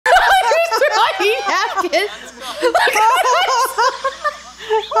seconds.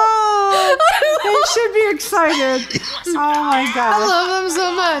 Oh, they should be excited. Oh my I god. love them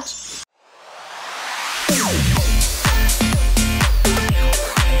so much.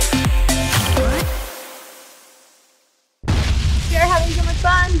 We're having so much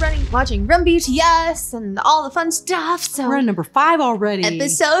fun watching Run BTS and all the fun stuff. So We're at number 5 already.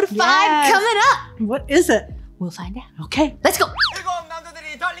 episode 5 Yes. coming up. What is it? We'll find out. Okay. Let's go.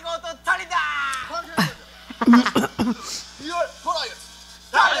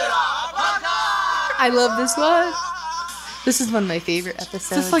 I love this one. This is one of my favorite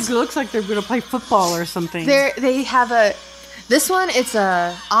episodes. This looks like they're gonna play football or something. They have a. This one, it's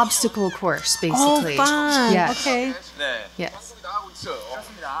a obstacle course basically. Oh, fun. Yes. Okay. Yes.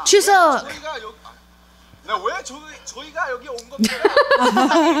 추석. 왜 저희가 여기 온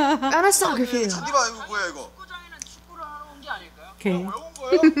겁니까? On a soccer field. 이거 뭐야 이거? Okay.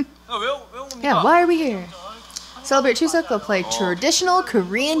 왜 온 겁니까? Yeah. Why are we here? Celebrate Chuseok. They'll play traditional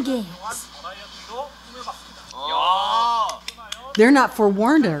Korean games. They're not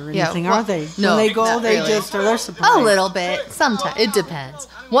forewarned or Yeah, anything, well, are they? no, When they go, not they really. just are. They're surprised. A little bit. Sometimes it depends.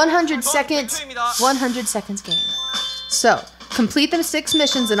 100 seconds. 100 seconds game. So complete them 6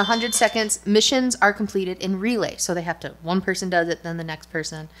 missions in 100 seconds. Missions are completed in relay, so they have to. One person does it, then the next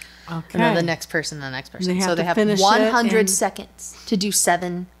person, Okay. and then the next person, and the next person. They have So they to have finish it 100 and- seconds to do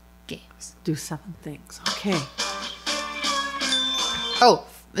 7 games. Do 7 things. Okay. Oh,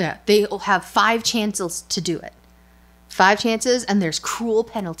 yeah. They'll have 5 chances to do it. 5 chances, and there's cruel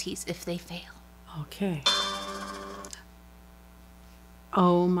penalties if they fail. Okay.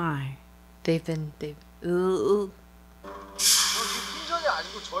 Oh my. Ooh. 팀전이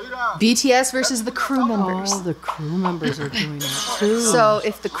아니고 저희랑 BTS versus the crew members. Oh, the crew members are doing it too. So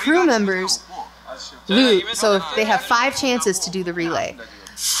if the crew members lose, so if they have 5 chances to do the relay.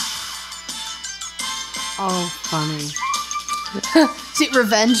 Oh, funny. See,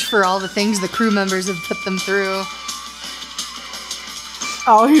 revenge for all the things the crew members have put them through.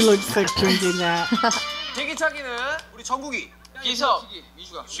 Oh, he looks like drinking that. 대기차기는 우리 정국이, 기석,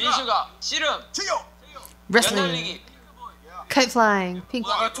 민슈가, 씨름, 최경, Wrestling, 연달리기, kite flying, pink.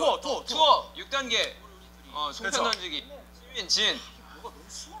 투어, 6단계, 송편 던지기, 진.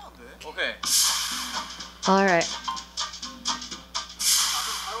 오케이. All right.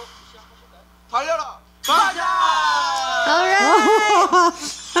 달려라. 가자. All right.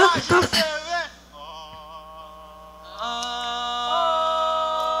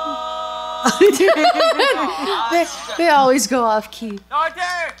 they always go off key,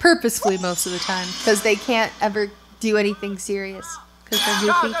 purposefully most of the time, because they can't ever do anything serious because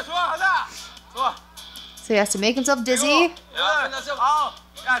they're goofy. So he has to make himself dizzy. He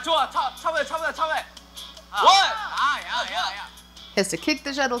has to kick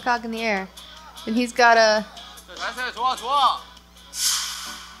the shuttlecock in the air, and he's gotta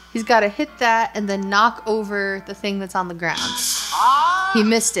hit that and then knock over the thing that's on the ground. He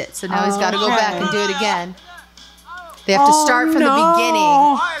missed it, so now he's got to go back and do it again. They have to start from the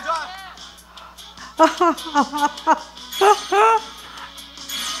beginning.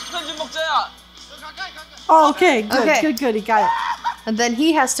 Oh, okay, good, Okay. good, he got it. And then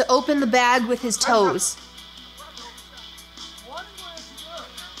he has to open the bag with his toes.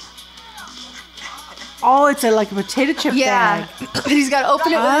 Oh, it's like a potato chip Yeah, bag. but he's got to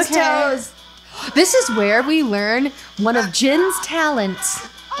open it with his Okay. toes. This is where we learn one of Jin's talents.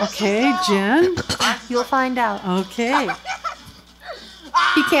 Okay, Jen. You'll find out. Okay.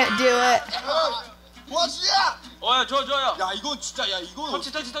 He can't do it. 도와주자. 좋아요. 야, 이건 진짜 이거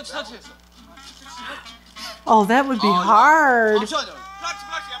터치. Oh, that would be hard. 잠시만요.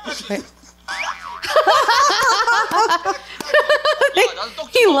 플라치.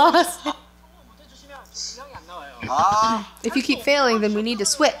 He lost. 아, If you keep failing, then we need to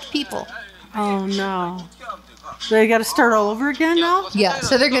switch people. Oh no. They got to start all over again now? Yeah,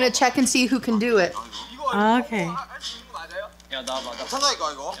 so they're going to check and see who can do it. Okay. 야, 나와봐.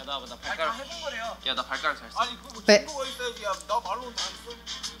 괜찮다니까 이거. 나 발가락 잘 써. 아니, 그거 But- 증거가 있어야지. 야, 나 말로는 다 안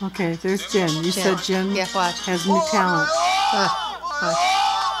써. Okay, there's Jen. You said Jen Yeah, watch. has new talent.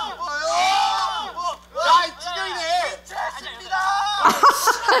 야, 이 진영이네.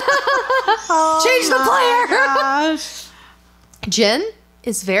 Change the player! Gosh. Jin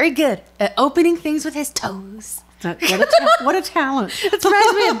is very good at opening things with his toes. What a talent. It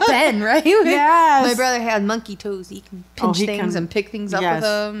reminds me of Ben, right? Yes. My brother had monkey toes. He can pinch he things can- and pick things up yes. with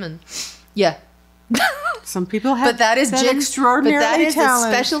them. And yeah. Some people have But that is Jin's extraordinary But that is talent.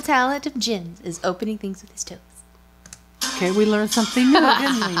 the special talent of Jin's, is opening things with his toes. Okay, we learned something new,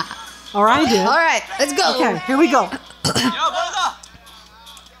 didn't we? Or I did. All right, let's go. Okay, here we go. 야, 빠르다.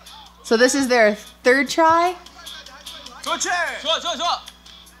 So this is their Third try. 그렇지. 좋아 좋아 좋아.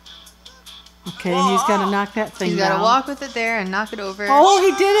 Okay, he's got to knock that thing He's got down. to walk with it there and knock it over. Oh, he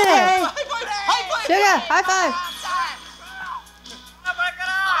did it! Sugar, high five.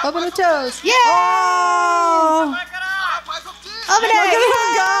 Open the toes. Yeah. Oh! Open it.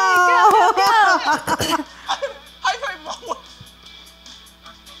 Go! 하이파이브.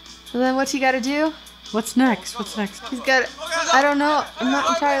 And then what's he got to do? What's next? What's next? He's got. I don't know. I'm not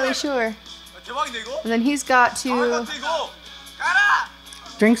entirely sure. 대박인데 이거? And then he's got to. 맞지 이거? 가라.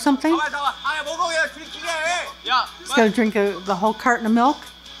 Drink something? 잠깐만. 아야 먹어 그냥 들키게 해. 야. He's got to drink the whole carton of milk?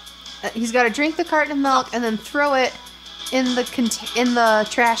 He's got to drink the carton of milk and then throw it in the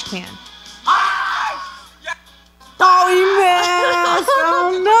trash can. Oh, he missed!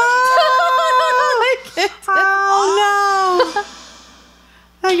 Oh, no! Oh, no!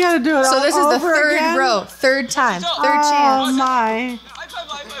 I got to do it So all this is the over third again? row, third time, third Oh, chance. my.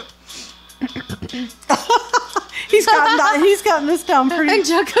 하이파이브. He's gotten this down pretty And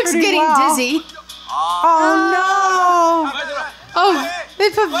Jungkook's pretty getting well. dizzy. Oh, no! Oh, they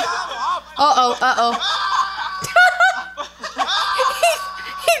put. Uh-oh.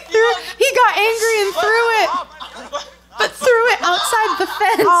 He got angry and threw it, but threw it outside the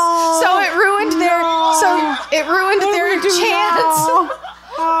fence. Oh, so it ruined their. no. So it ruined What do their we do chance. now?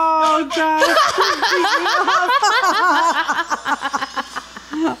 Oh, God.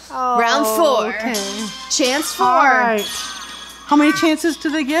 Oh, Round 4. Okay. Chance 4. All right. How many chances do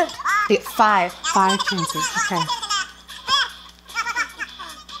they get? They get 5. 5 chances. Okay.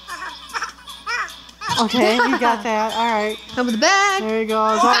 Okay, you got that. All right. Over the bag. There he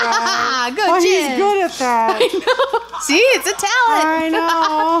goes. All right. Good Oh, Jin. he's good at that. See, it's a talent. I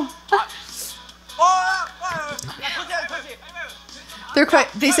know.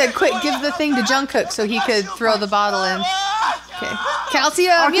 They said, quick, give the thing to Jungkook so he could throw the bottle in. Okay.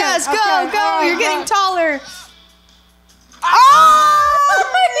 Calcium, Okay, yes, go, okay, go. all right, You're getting go. taller. Oh,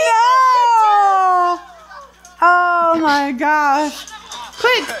 no! Oh, my gosh.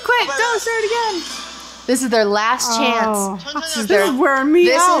 Quick, don't start again. This is their last Oh. chance. This is This is wearing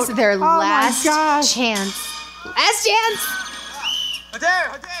me out. This is their Oh, my last gosh. chance. Last chance. 화이팅!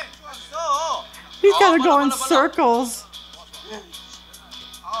 화이팅! 좋았어. He's got to go in circles.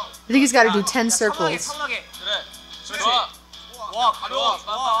 I think he's got to do 10 circles. 그래. 좋아. 와 가벼워.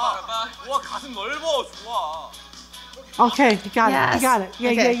 좋아. 와 가슴 넓어. 좋아. Okay, you got it. Yes. You got it.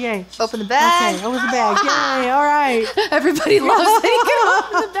 Yay, Okay. yay, yay. Open the bag. Okay, over the bag. Yay, all right. Everybody loves that he can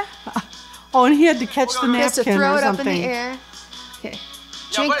open the bag. Oh, and he had to catch the He has to napkin throw or it up in something. the air. Okay.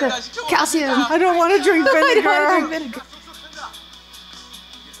 Drink the 빨리 나 calcium. I don't want to drink I don't vinegar. want to drink vinegar.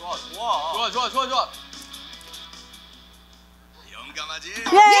 좋아 좋아. 좋아. 영감하지.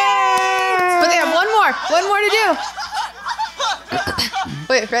 Yay! But they have one more to do.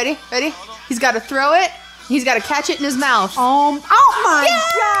 Wait, ready? He's got to throw it. He's got to catch it in his mouth. Oh my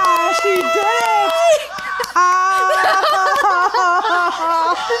gosh, he did it!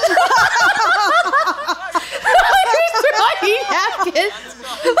 He's throwing napkins.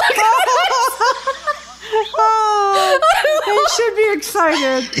 Oh, they should be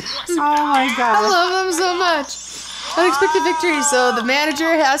excited. Oh my I gosh. love them so much. Unexpected victory. So the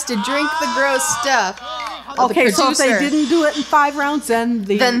manager has to drink the gross stuff. Okay, The so if they producer. didn't do it in 5 rounds, then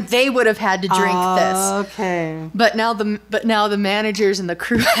Then they would have had to drink this. Okay. But now the managers and the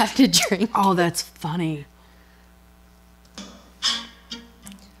crew have to drink. Oh, that's funny.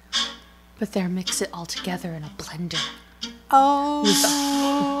 But they mix it all together in a blender.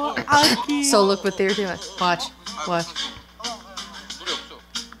 Oh, Aki. So look what they're doing. Watch. 노래 없어.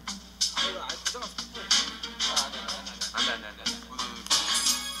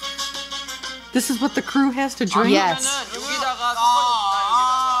 This is what the crew has to drink? Yes. 여기다가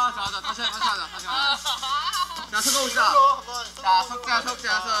자, 다시 하자. 자, 섞어봅시다. 자,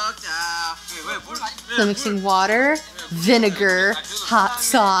 섞자. 왜 물? So mixing water, vinegar, hot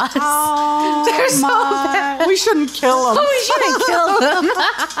sauce. Oh, They're so my. We shouldn't kill them. We shouldn't kill them.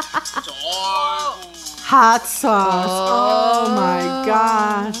 Hot sauce. Oh, my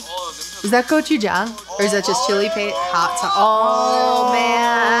gosh. Is that gochujang? Or is that just chili paste? Hot sauce. Oh,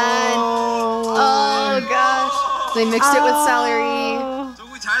 man. Oh, gosh. They mixed it with celery.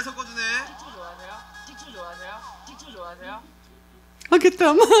 정국이 잘 섞어주네. Look at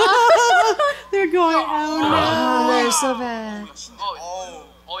them. They're going, oh Oh, no. they're so bad.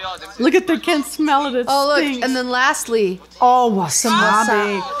 야, 냄새. Look at they can't smell it. It Oh, look. stinks. And then lastly, Oh,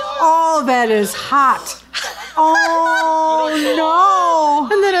 wasabi. Oh, that is hot. Oh, no.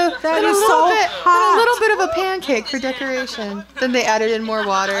 and then a is little bit of a pancake for decoration. Then they added in more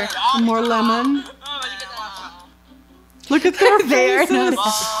water. More lemon. Look at their They are faces.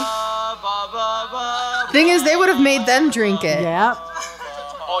 바바바 Thing is, they would have made them drink it. Yep.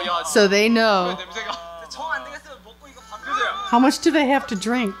 So they know. How much do they have to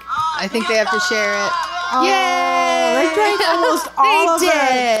drink? I think they have to share it. Oh, Yay! they drank almost all of They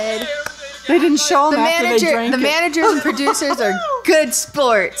it. did. They didn't show them after they drank The it. managers and producers are good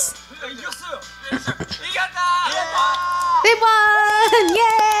sports. They won!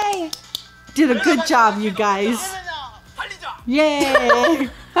 Yay! Did a good job, you guys. Yay!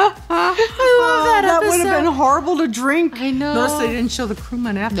 I love that That would have episode. been horrible to drink. I know. Notice they didn't show the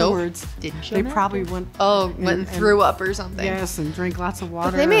crewmen afterwards. Didn't show They them probably went. went and threw up or something. Yes, and drink lots of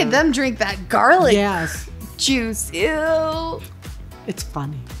water. They made them drink that garlic Yes, juice. Ew. it's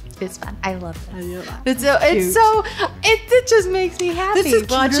funny. It's fun. I love it. Cute. It just makes me happy This is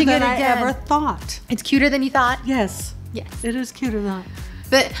cuter watching than it I again. ever thought. It's cuter than you thought. Yes, Yes. it is cuter than.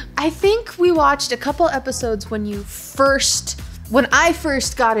 But I think we watched a couple episodes when I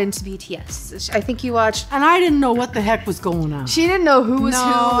first got into BTS. I think you watched. And I didn't know what the heck was going on. She didn't know who was No,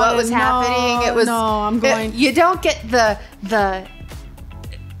 who, I what was didn't know. happening. It was No, I'm going- You don't get the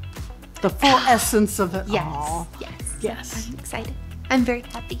The full essence of it yes, all. yes, Yes. I'm excited. I'm very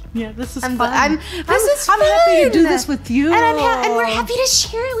happy. Yeah, this is I'm fun. I'm happy to do this with you. and we're happy to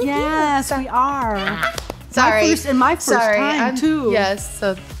share it with you. Yes, we are. Sorry, My first time I'm, too. Yes,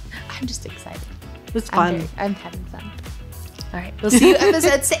 so I'm just excited. It's fun. I'm having fun. All right, we'll see you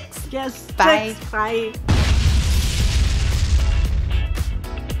episode 6. Yes. Bye. Bye.